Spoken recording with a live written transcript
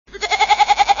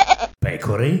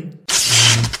pecore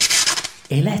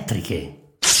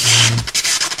elettriche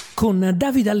con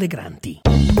Davide Allegranti.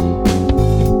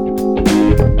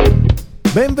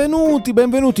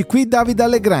 Benvenuti, qui Davide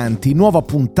Allegranti, nuova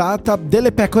puntata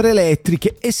delle pecore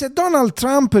elettriche. E se Donald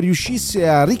Trump riuscisse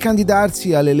a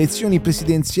ricandidarsi alle elezioni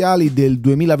presidenziali del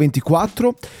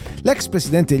 2024, l'ex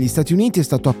presidente degli Stati Uniti è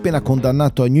stato appena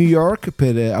condannato a New York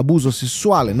per abuso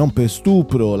sessuale, non per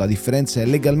stupro, la differenza è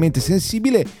legalmente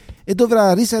sensibile, e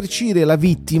dovrà risarcire la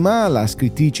vittima, la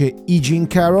scrittrice E. Jean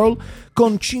Carroll,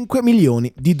 con $5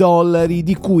 milioni,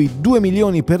 di cui 2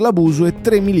 milioni per l'abuso e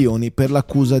 3 milioni per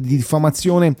l'accusa di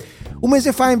diffamazione. Un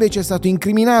mese fa invece è stato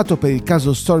incriminato per il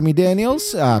caso Stormy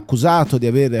Daniels, accusato di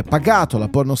aver pagato la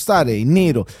pornostar in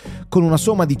nero con una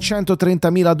somma di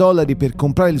 $130.000 per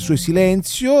comprare il suo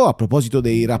silenzio, a proposito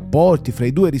dei rapporti fra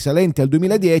i due risalenti al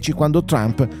 2010, quando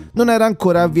Trump non era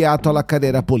ancora avviato alla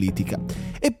carriera politica.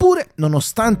 Eppure,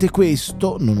 nonostante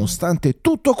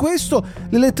tutto questo,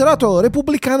 l'elettorato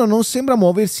repubblicano non sembra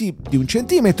muoversi di un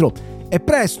centimetro. È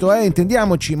presto,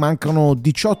 intendiamoci, mancano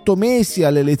 18 mesi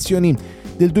alle elezioni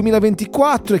del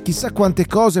 2024 e chissà quante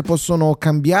cose possono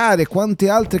cambiare, quante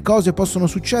altre cose possono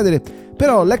succedere.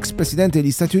 Però l'ex presidente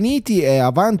degli Stati Uniti è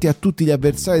avanti a tutti gli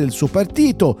avversari del suo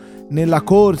partito nella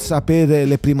corsa per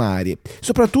le primarie.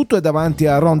 Soprattutto è davanti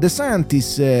a Ron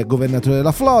DeSantis, governatore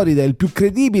della Florida, il più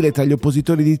credibile tra gli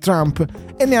oppositori di Trump,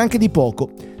 e neanche di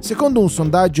poco. Secondo un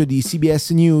sondaggio di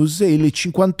CBS News, il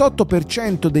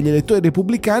 58% degli elettori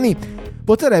repubblicani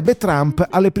voterebbe Trump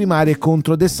alle primarie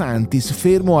contro DeSantis,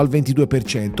 fermo al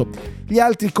 22%. Gli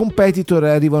altri competitor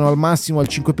arrivano al massimo al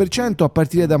 5%, a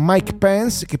partire da Mike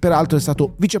Pence, che peraltro è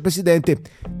stato vicepresidente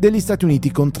degli Stati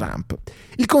Uniti con Trump.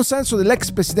 Il consenso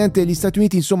dell'ex presidente degli Stati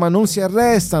Uniti, insomma, non si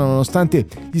arresta nonostante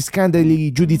gli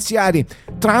scandali giudiziari.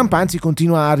 Trump, anzi,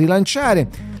 continua a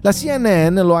rilanciare. La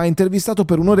CNN lo ha intervistato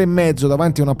per 1 ora e mezzo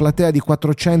davanti a una platea di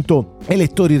 400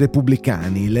 elettori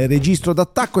repubblicani. Il registro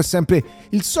d'attacco è sempre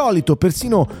il solito,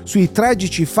 persino sui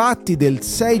tragici fatti del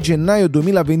 6 gennaio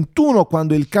 2021,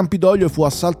 quando il Campidoglio fu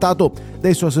assaltato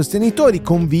dai suoi sostenitori,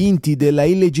 convinti della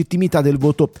illegittimità del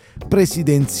voto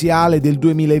presidenziale del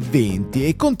 2020,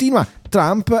 e continua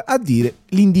Trump a dire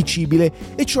l'indicibile,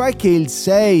 e cioè che il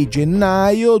 6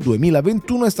 gennaio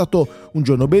 2021 è stato un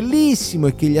giorno bellissimo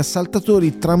e che gli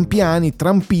assaltatori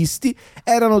trampisti,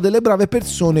 erano delle brave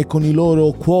persone con i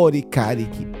loro cuori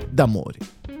carichi d'amore.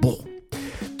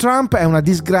 Trump è una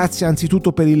disgrazia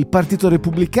anzitutto per il Partito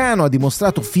Repubblicano, ha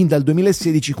dimostrato fin dal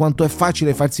 2016 quanto è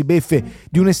facile farsi beffe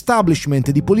di un establishment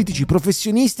di politici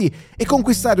professionisti e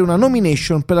conquistare una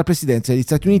nomination per la presidenza degli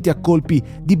Stati Uniti a colpi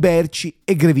di berci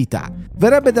e grevità.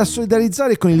 Verrebbe da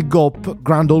solidarizzare con il GOP,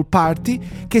 Grand Old Party,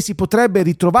 che si potrebbe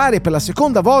ritrovare per la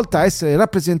seconda volta a essere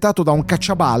rappresentato da un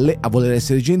cacciaballe, a voler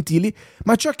essere gentili,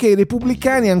 ma ciò che i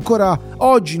repubblicani ancora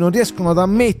oggi non riescono ad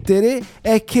ammettere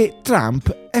è che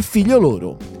Trump è figlio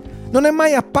loro. Non è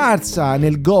mai apparsa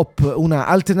nel GOP una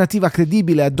alternativa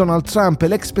credibile a Donald Trump, e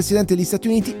l'ex presidente degli Stati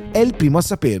Uniti è il primo a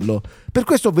saperlo. Per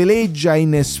questo veleggia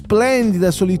in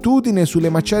splendida solitudine sulle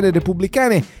macerie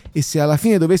repubblicane, e se alla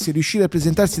fine dovesse riuscire a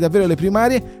presentarsi davvero alle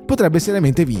primarie, potrebbe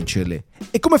seriamente vincerle.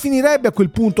 E come finirebbe a quel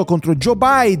punto contro Joe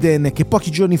Biden, che pochi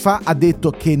giorni fa ha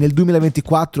detto che nel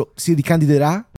 2024 si ricandiderà?